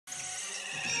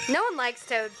No one likes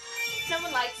Toad. No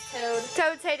one likes Toad.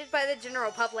 Toad's hated by the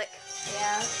general public.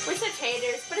 Yeah. We're such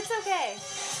haters, but it's okay.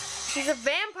 He's a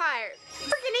vampire.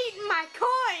 Freaking eating my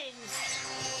coins.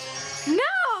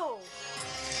 No!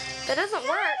 That doesn't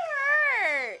work.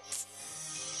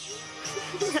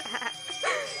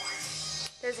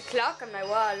 There's a clock on my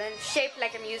wall and it's shaped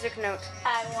like a music note.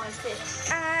 I want it.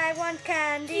 I want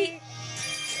candy.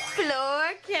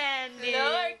 Floor candy.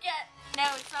 Floor candy. No,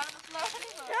 it's not on the floor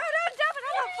anymore. No, don't dump it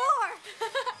on the floor.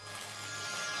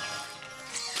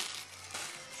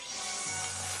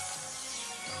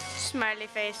 Smiley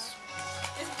face.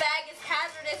 This bag is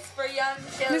hazardous for young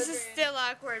children. This is still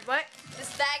awkward. What?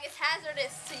 This bag is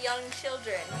hazardous to young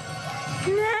children.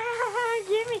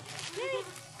 Gimme.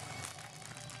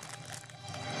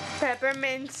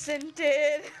 Peppermint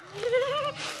scented.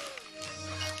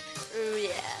 Ooh,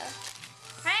 yeah.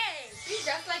 Hey, she's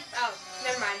just like. Oh,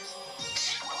 never mind.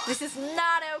 This is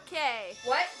not okay.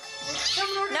 What?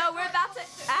 No, we're about to.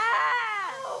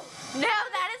 Ah! No,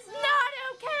 that is not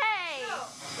okay.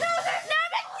 No, there's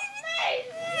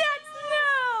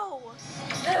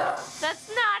no, that's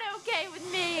not okay with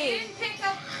He me. didn't pick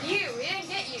up you. He didn't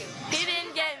get you. He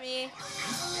didn't get me.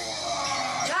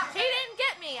 He didn't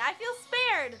get me. I feel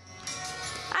spared.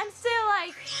 I'm still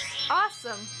like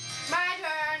awesome. My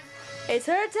turn. It's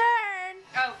her turn.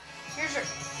 Oh, here's your.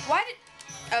 Why did?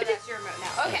 Oh, that's your remote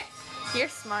now. Okay. You're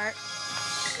smart.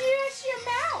 Here's your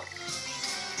mouth.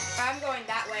 I'm going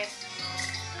that way.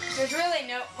 There's really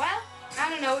no. Well, I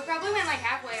don't know. We probably went like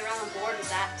halfway around the board with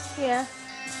that. Yeah.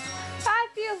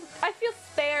 I feel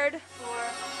spared. 4,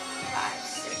 5,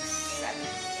 6, 7,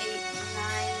 8,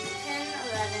 9, 10,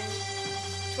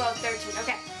 11, 12, 13.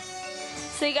 Okay.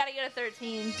 So you gotta get a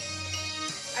 13.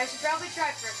 I should probably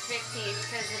try for 15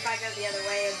 because if I go the other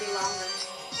way, it'd be longer.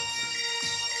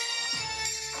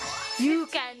 You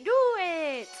can do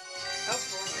it.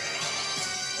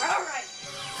 Hopefully. All right.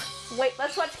 Wait,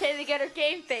 let's watch Kaylee get her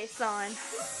game face on.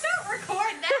 Don't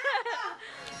record that.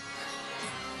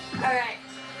 All right.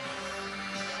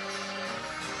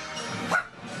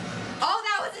 Oh,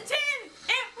 that was a 10.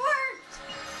 It worked.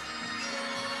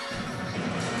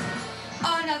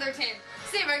 Oh, another 10.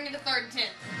 See if I can get a third 10.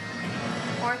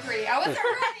 Or 3. I wasn't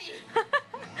ready.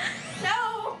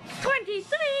 No.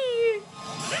 23.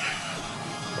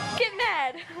 Get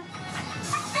mad.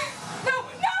 No.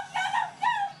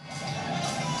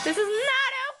 This is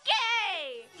not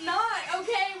okay. Not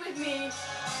okay with me.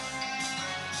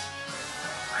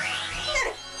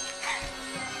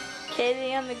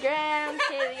 Kaylee on the ground.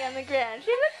 Kaylee on the ground.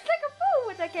 She looks like a fool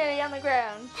with that Kaylee on the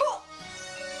ground.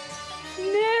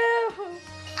 No.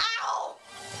 Ow.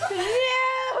 No.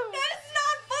 That is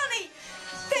not funny.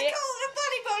 They Yeah. call it a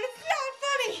funny bone. It's not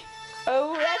funny.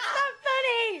 Oh, that's not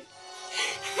funny.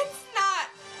 It's not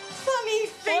funny.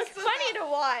 Well, it's funny to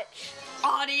watch.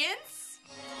 Audience.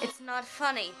 It's not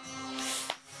funny.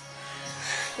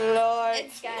 Lord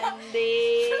It's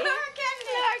Candy. Lord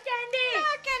Candy. Lord Candy.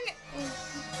 Lord Candy.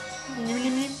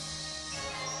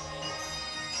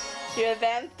 You're a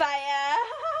vampire.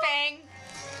 Fang.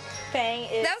 Fang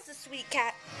is. That was a sweet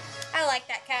cat. I like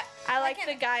that cat. I like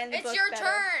the guy in the It's book your better.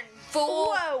 turn,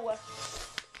 fool. Whoa.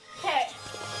 Okay.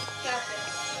 Got this.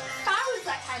 How was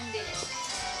that candy?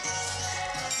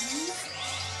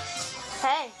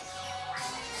 Hey.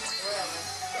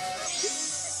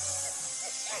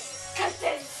 Got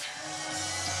this.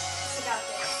 I got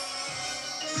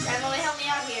this. Emily, help me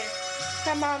out here.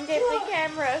 Come on, give the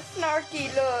camera a snarky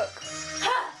look.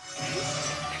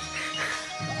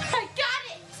 I got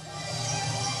it.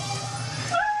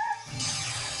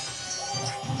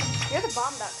 You're the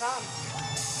bomb.com.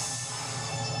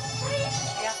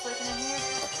 You got flipping in here?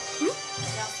 Hmm? You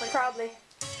got flipping? Probably.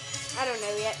 I don't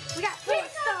know yet. We got 4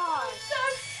 stars.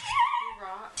 You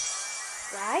rock.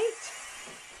 Right?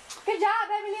 Good job,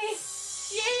 Emily.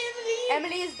 Yay, Emily.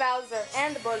 Emily is Bowser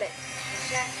and the bullet. What's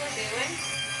she actually doing?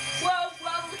 Whoa,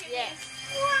 look at Yes.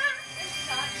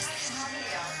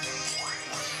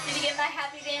 Did you get my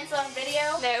happy dance on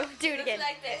video? No, do it Looks again.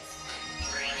 like this.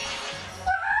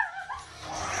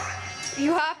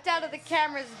 You hopped out of the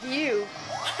camera's view.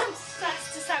 I'm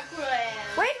such a Sakura.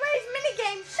 Wait, where's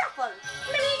minigame shuffle?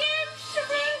 Minigame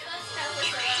shuffle.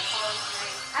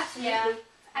 Absolutely. Yeah.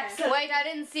 Absolutely. Wait, I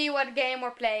didn't see what game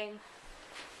we're playing.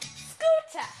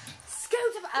 Scooter.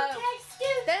 Scooter. Oh, Okay,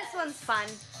 Scooter. this one's fun.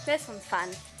 This one's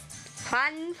fun.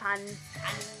 Fun.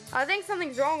 I think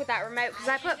something's wrong with that remote because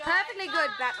I put perfectly good.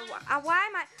 Why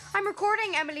am I? I'm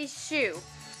recording Emily's shoe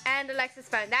and Alexa's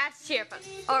phone. That's cheerful.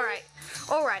 All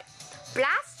right.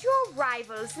 Blast your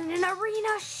rivals in an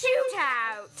arena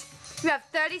shootout. You have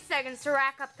 30 seconds to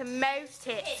rack up the most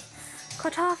hits.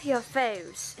 Cut off your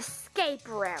foes. escape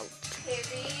route.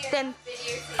 Then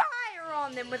fire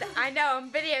on them with. I know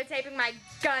I'm videotaping my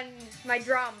gun, my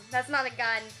drum. That's not a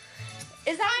gun.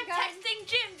 Is that a gun? I'm texting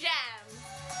Jim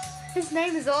Jam. His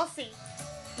name is Aussie.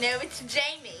 No, it's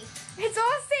Jamie. It's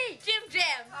Aussie. Jim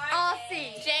Jam.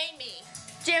 Aussie. Jamie.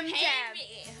 Jim Hey Jam.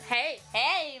 me. Hey.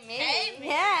 Hey me. Hey me.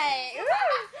 Hey.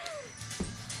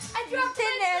 I dropped Then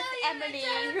there's my Emily,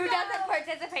 cellular who phone. doesn't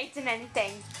participate in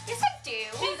anything. Yes, I do.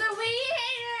 She's a wee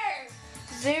hater.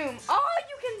 Zoom. Oh,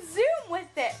 you can zoom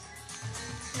with it.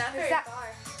 Not very far.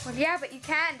 Well, yeah, but you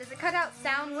can. Does it cut out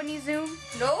sound when you zoom?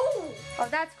 No. Oh,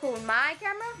 that's cool. My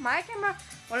camera.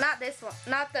 Well, not this one.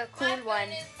 Not the cool My one.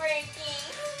 phone is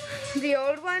breaking. The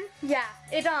old one. Yeah.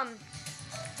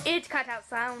 It cut out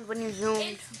sound when you zoomed.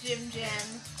 It's Jim Jam.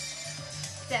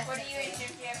 What are you and Jim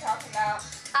Jam talking about?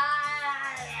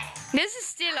 This is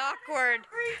still awkward.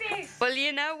 Creepy. Well,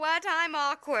 you know what? I'm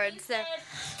awkward. He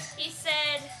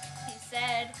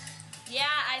said, yeah,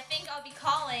 I think I'll be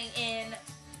calling in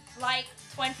like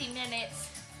 20 minutes,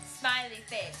 smiley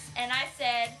face. And I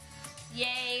said,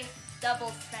 yay,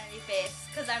 double smiley face,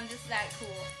 because I'm just that cool.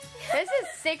 This is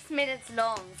 6 minutes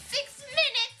long. 6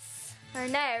 minutes! I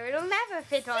know, it'll never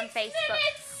fit on 6 Facebook.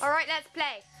 minutes. Alright, let's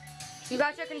play. You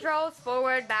got your controls,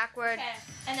 forward, backward, Okay,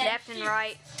 and then left and shoot.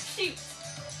 right. Shoot.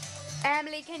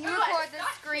 Emily, can you Ooh, I record just the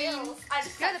got screen? chills. I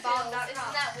just Go got to the chills. ball.com.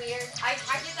 Isn't that weird? I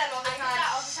do that all the I do time. that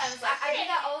all the time. It's like, I do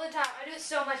that all the time. I do it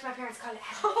so much my parents call it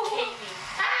having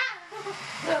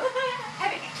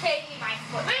having a K in my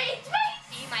foot. Wait!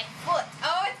 See my foot.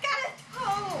 Oh, it's got a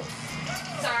toe.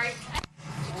 Sorry.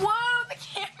 Whoa, the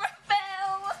camera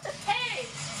fell! Hey!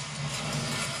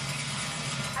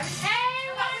 Hey,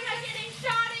 why am I getting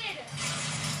shotted?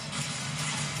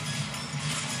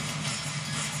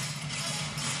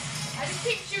 I just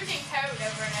keep shooting code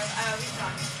over and over. Oh, he's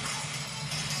gone.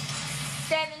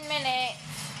 7 minutes.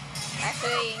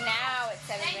 Actually, now it's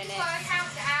 7 Thank you minutes. for the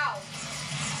countdown.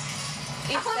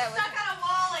 If I'm that was- stuck on a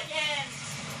wall again.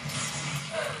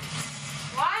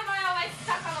 Why am I always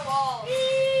stuck on the wall?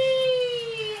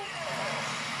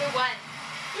 Who won?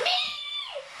 Me!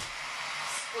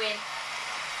 Squid.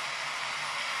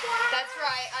 That's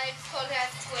right. I just called her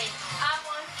Squid. I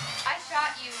won. I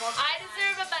shot you multiple I times.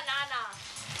 deserve a banana.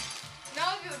 No,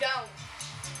 you don't.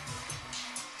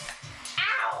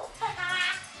 Ow!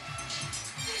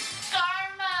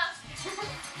 Karma!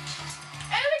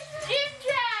 It was Jim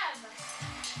Jam!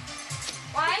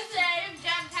 Why He is said- Jim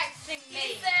Jam texting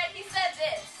me? He said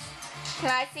this. Can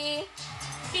I see?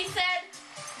 He said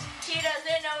he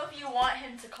doesn't know if you want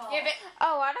him to call. Give it.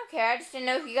 Oh, I don't care. I just didn't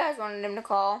know if you guys wanted him to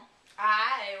call.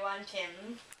 I want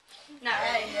him. Not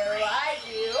I really. know I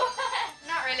do.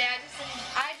 Not really.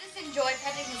 I just enjoy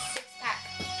petting his six pack.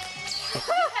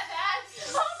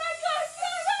 Oh my gosh,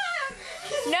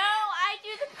 No, I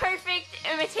do the perfect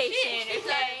imitation,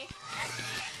 okay?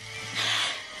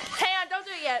 Hang on, don't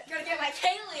do it yet. Gotta get my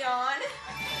Kaylee on.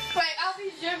 Wait, I'll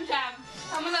be Jim Jam.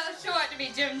 I'm a little short to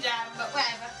be Jim Jam, but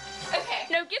whatever. Okay.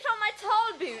 No, get on my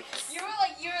tall boots. You were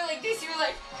like this. You were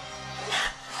like.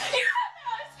 You have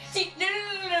those. See, no,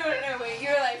 wait. You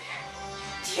were like.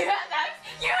 You have those.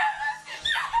 You have those.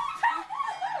 You have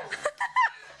those.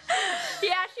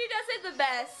 Yeah, she does it the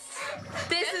best.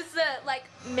 This is the, like,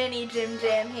 mini Jim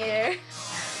Jam here. Ew.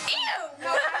 No,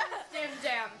 I'm Jim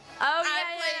Jam. Oh,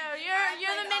 I yeah,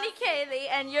 you're the mini Kaylee,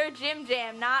 and you're Jim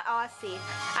Jam, not Aussie.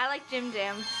 I like Jim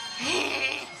Jam.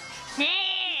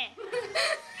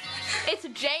 It's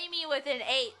Jamie with an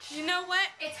H. You know what?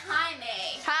 It's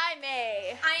Jaime. Hi,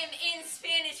 May. I am in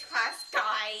Spanish class,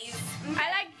 guys. I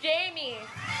like Jamie.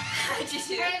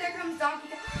 Hey, there comes Donkey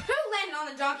Kong. Who landed on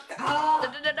the Donkey Kong? Oh.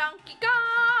 Donkey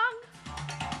Kong.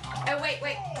 Oh, wait.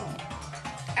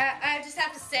 I just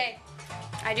have to say,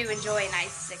 I do enjoy a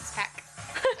nice six-pack.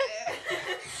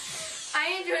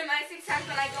 I enjoy my six-pack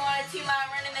when I go on a 2-mile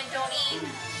run and then don't eat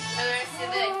for the rest of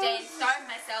the day and starve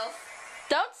myself.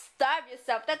 Don't starve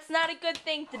yourself. That's not a good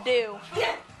thing to do. Hey,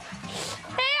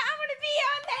 I want to be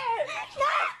on there.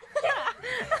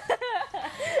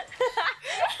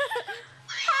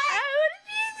 I want to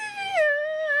be there.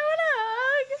 I want to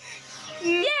hug.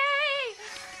 Yay!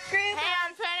 Hang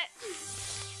on, planet.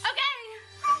 Okay.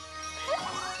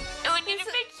 We need a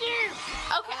picture.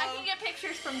 Okay, I can get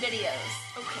pictures from videos.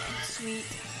 Okay, sweet.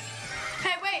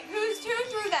 Hey, wait, who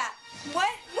threw that?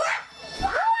 What?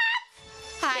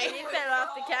 Hi. You fell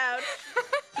off the couch.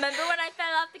 Remember when I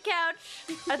fell off the couch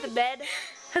at the bed?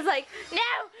 I was like, no.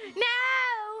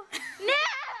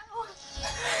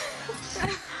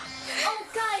 Oh,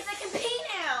 guys, I can pee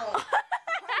now.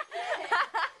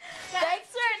 Thanks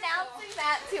for announcing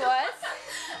that to us.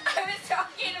 I was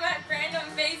talking to my friend on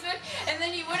Facebook, and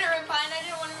then he wouldn't reply, and I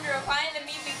didn't want him to reply, and then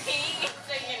me be peeing.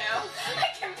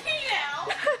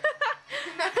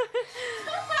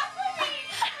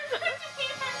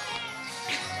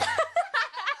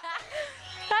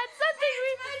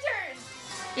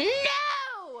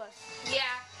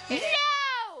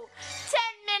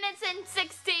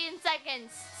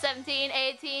 17,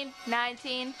 18,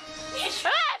 19. Ah,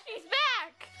 she's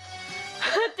back!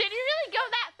 Did you really go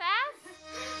that fast?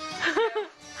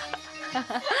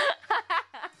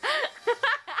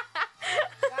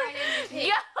 Why didn't you pee?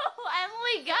 Go,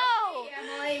 Emily, go! Hey,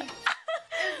 Emily. It's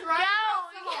Go!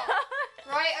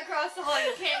 right across the hall.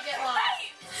 You can't get lost.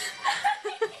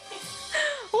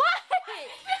 What?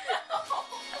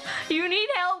 You need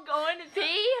help going to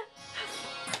pee?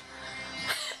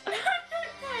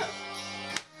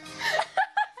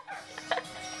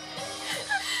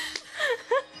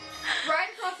 Right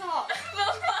across the hall.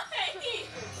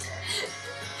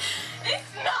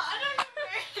 It's not. I don't know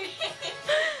where it is.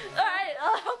 Alright,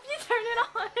 I'll help you turn it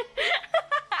on.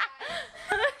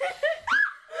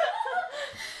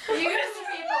 You guys are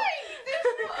people.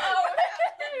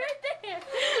 Right there.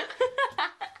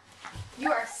 You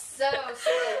are so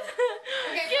slow.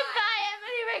 Okay, Goodbye,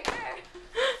 Emily Ricker.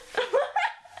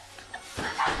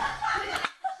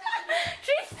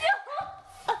 She's still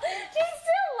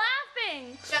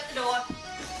laughing. Shut the door.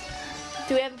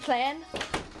 Do we have a plan?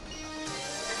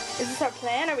 Is this our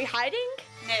plan? Are we hiding?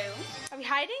 No. Are we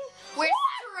hiding? we're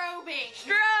strobing.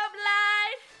 Strobe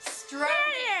light.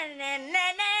 Strobing.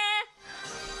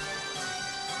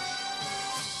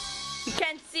 You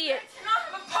can't see it. It's not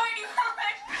a party while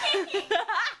I'm peeing.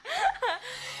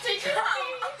 Did you No.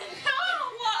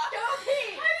 Don't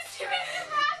pee. I was too busy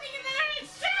laughing and then I heard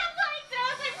sound like that. I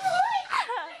was like, what?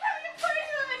 I'm having a party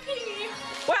while I'm peeing.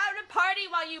 We're having a party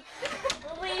while you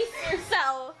release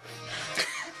yourself.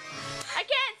 I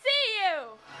can't see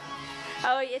you.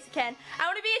 Oh, yes, you can. I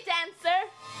want to be a dancer.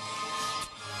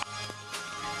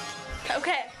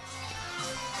 Okay.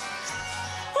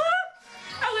 Woo!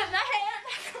 I whipped my hand.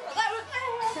 That was my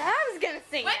hand. I was gonna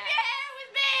sing Whip that. your hair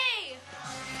with me.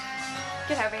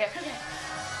 Get over here. Okay.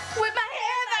 With my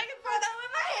hair back and forth.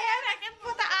 With my hair back and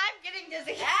forth. I'm getting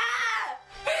dizzy. Ow.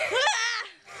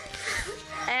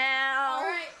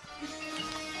 Alright.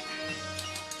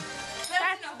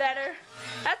 That's better.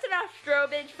 That's enough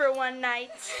strobage for one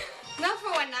night. Not for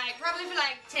one night. Probably for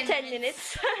like 10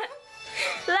 minutes.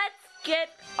 Let's get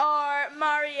our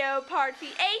Mario Party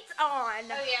 8 on.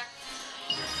 Oh, yeah.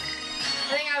 I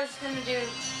think I was just gonna do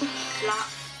block.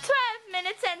 12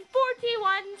 minutes and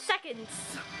 41 seconds.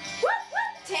 What?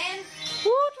 10?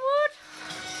 Woot woot.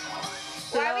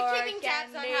 Why are we Lord keeping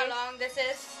tabs on candy. how long this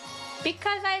is?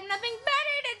 Because I have nothing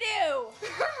better to do.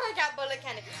 I got bullet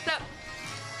candy. Look.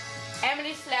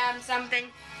 Emily slammed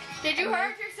something. Did you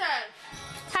hurt yourself?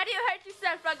 How do you hurt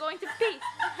yourself by going to pee?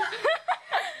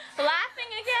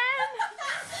 Laughing again?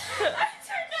 I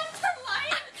turned off the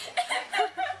light.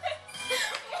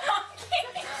 Walking.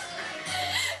 And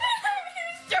I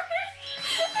started.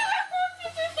 And I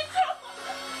wanted to go.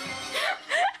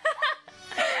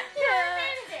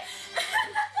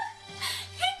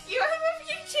 Thank you. I love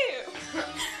you too.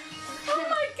 Oh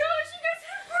my gosh, you guys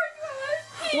have heard us.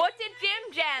 What did Jim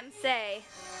Jam say?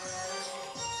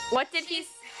 What did he say?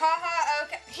 Haha,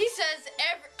 okay. He says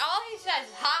all he says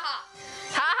is haha.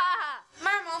 Ha ha ha.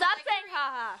 My mom Stop like, saying ha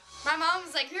ha. My mom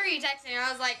was like, who are you texting? And I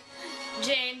was like,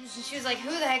 James. And she was like, who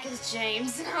the heck is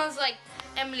James? And I was like,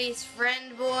 Emily's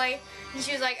friend boy. And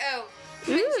she was like, oh.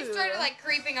 And then she Ooh. started like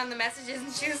creeping on the messages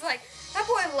and she was like, that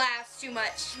boy laughs too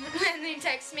much. And then he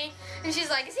texts me and she's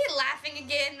like, is he laughing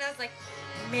again? And I was like,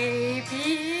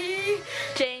 maybe.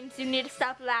 James, you need to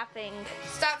stop laughing.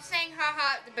 Stop saying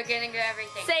haha at the beginning of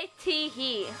everything. Say tee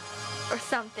hee or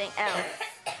something else.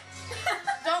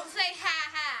 Don't say ha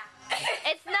ha.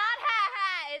 It's not ha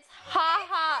ha, it's ha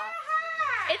ha.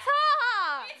 It's ha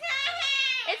ha.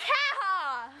 It's ha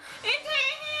ha.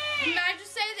 Can I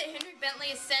just say that Henry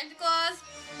Bentley is Santa Claus?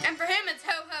 And for him it's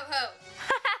ho ho ho.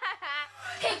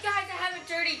 Hey guys, I have a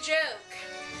dirty joke.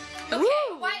 Okay,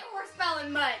 Ooh. white horse fell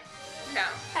in mud. No.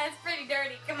 That's pretty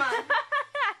dirty, come on.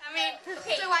 I mean,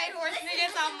 it's a white horse and it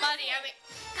gets all muddy. I mean,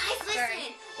 Guys, listen.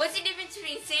 Sorry. What's the difference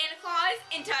between Santa Claus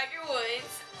and Tiger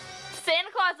Woods? Santa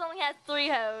Claus only has 3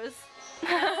 hoes.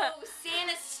 Oh,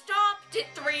 Santa stopped at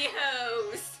 3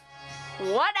 hoes.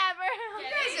 Whatever.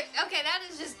 you guys are, okay, that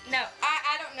is just, no,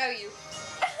 I don't know you.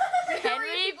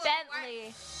 Henry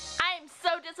Bentley. I am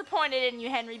so disappointed in you,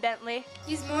 Henry Bentley.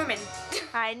 He's Mormon.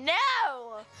 I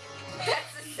know.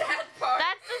 That's the sad part.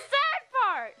 That's the sad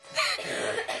part.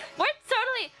 We're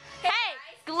totally. Hey,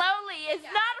 glowly is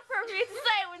not appropriate to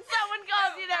say when someone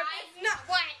calls you their. Not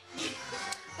what?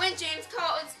 When James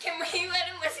calls, can we let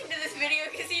him listen to this video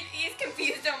because he's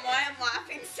confused on why I'm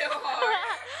laughing so hard.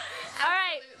 All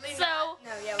right. Absolutely So, not.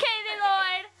 No, yeah. Katie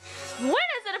Lloyd, when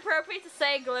is it appropriate to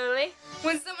say glowly?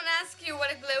 When someone asks you what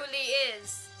a glowly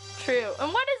is. True. And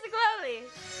what is a glowly?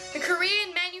 The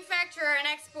Korean manufacturer and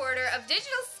exporter of of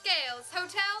digital scales,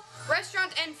 hotel,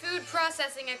 restaurant, and food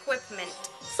processing equipment.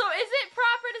 So is it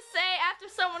proper to say after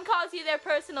someone calls you their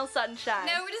personal sunshine?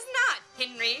 No, it is not.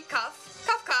 Henry, cough.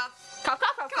 Cough, cough. Cough,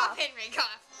 cough, cough, Cough, cough. Henry,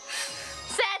 cough.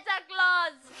 Santa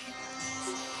Claus.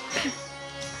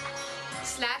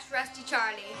 Slash Rusty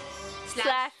Charlie.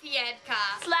 Slash Piedka.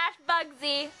 Slash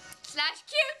Bugsy. Slash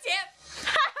Q-tip.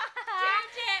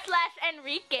 Q-tip. Slash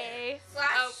Enrique.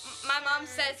 Oh, my mom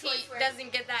says he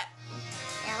doesn't get that.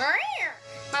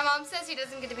 My mom says he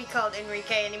doesn't get to be called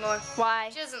Enrique anymore. Why?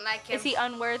 She doesn't like him. Is he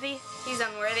unworthy? He's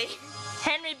unworthy.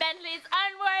 Henry Bentley is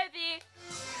unworthy.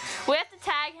 We have to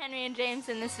tag Henry and James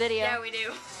in this video. Yeah, we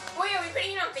do. Wait, are we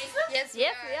putting it on Facebook? Yes,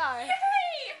 Yes, we are.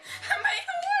 Hey! My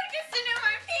homework is to know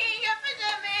my peeing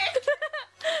epidemic!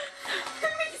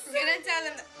 We're gonna tell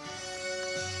him.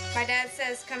 My dad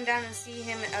says come down and see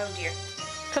him. Oh dear.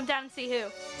 Come down and see who.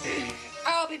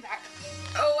 I'll be back.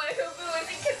 Oh, I hope it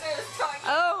wasn't because I was talking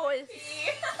Oh,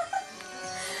 pee.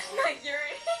 Not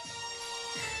urine.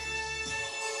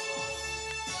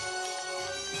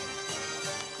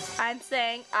 I'm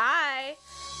saying I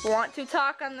want to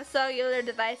talk on the cellular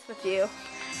device with you.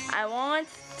 I want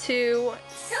to.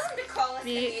 Tell him to call us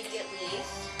Be- immediately.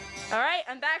 Alright,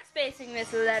 I'm backspacing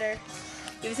this letter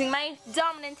using my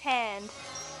dominant hand.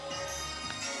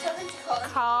 Tell him to call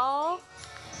us. Call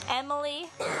Emily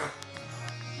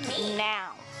Me.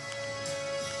 now.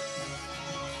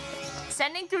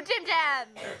 Sending to Jim Jam.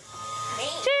 Me.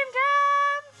 Jim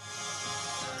Jam.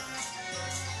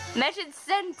 Message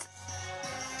sent.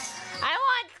 I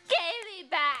want Kaylee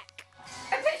back.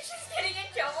 I bet she's getting in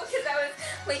trouble because I was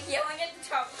like yelling at the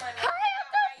top of my I lungs. am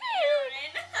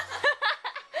confused.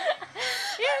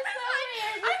 You're so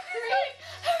weird. I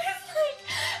was like,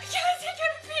 guys, I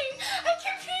gotta pee. I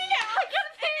can pee now. I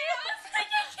gotta pee. I was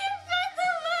like, I can't find the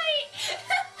light.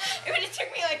 It would have took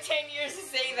me like 10 years to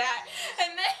say that. And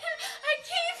then I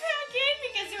came back in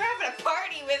because you were having a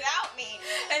party without me.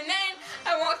 And then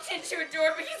I walked into a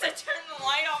door because I turned the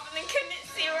light off and then couldn't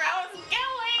see where I was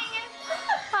going.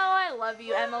 Oh, I love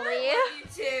you, Emily. I love you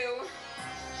too.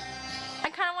 I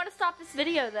kind of want to stop this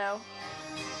video though,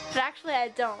 but actually I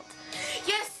don't.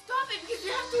 Yes, stop it because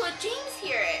we have to let James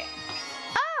hear it.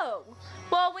 Oh,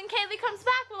 well, when Kaylee comes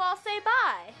back, we'll all say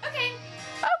bye. Okay.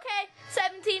 Okay,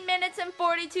 17 minutes and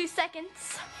 42 seconds.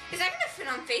 Is that gonna fit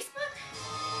on Facebook?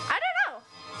 I don't know.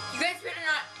 You guys better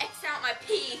not X out my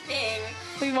pee thing.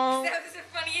 We won't. That was the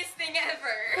funniest thing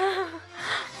ever.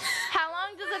 How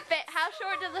long does it fit? How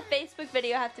short does a Facebook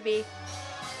video have to be?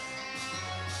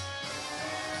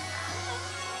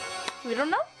 We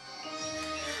don't know.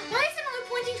 Why is it only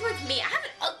pointing towards me? I have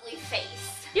an ugly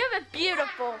face. You have a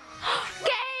beautiful.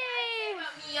 Gay!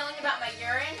 About me yelling about my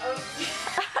urine?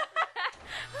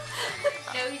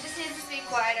 No, he just needs to be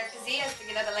quieter because he has to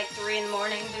get up at like 3 in the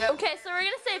morning to go. Okay, so we're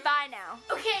gonna say bye now.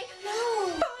 Okay, no.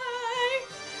 Bye.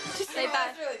 Just say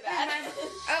bye. That's really bad.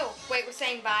 Oh, wait, we're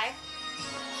saying bye?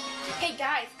 Hey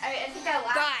guys, I think I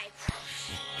laughed. Bye.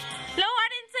 No, I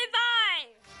didn't say bye.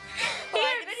 Well, I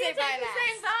Here, get to video say bye tape is last.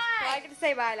 saying bye. Well, I get to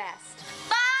say bye last.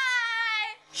 Bye.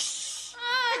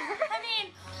 I mean,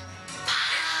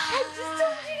 I just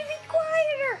told you to be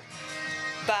quieter.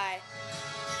 Bye.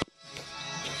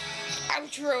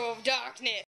 Outro of darkness.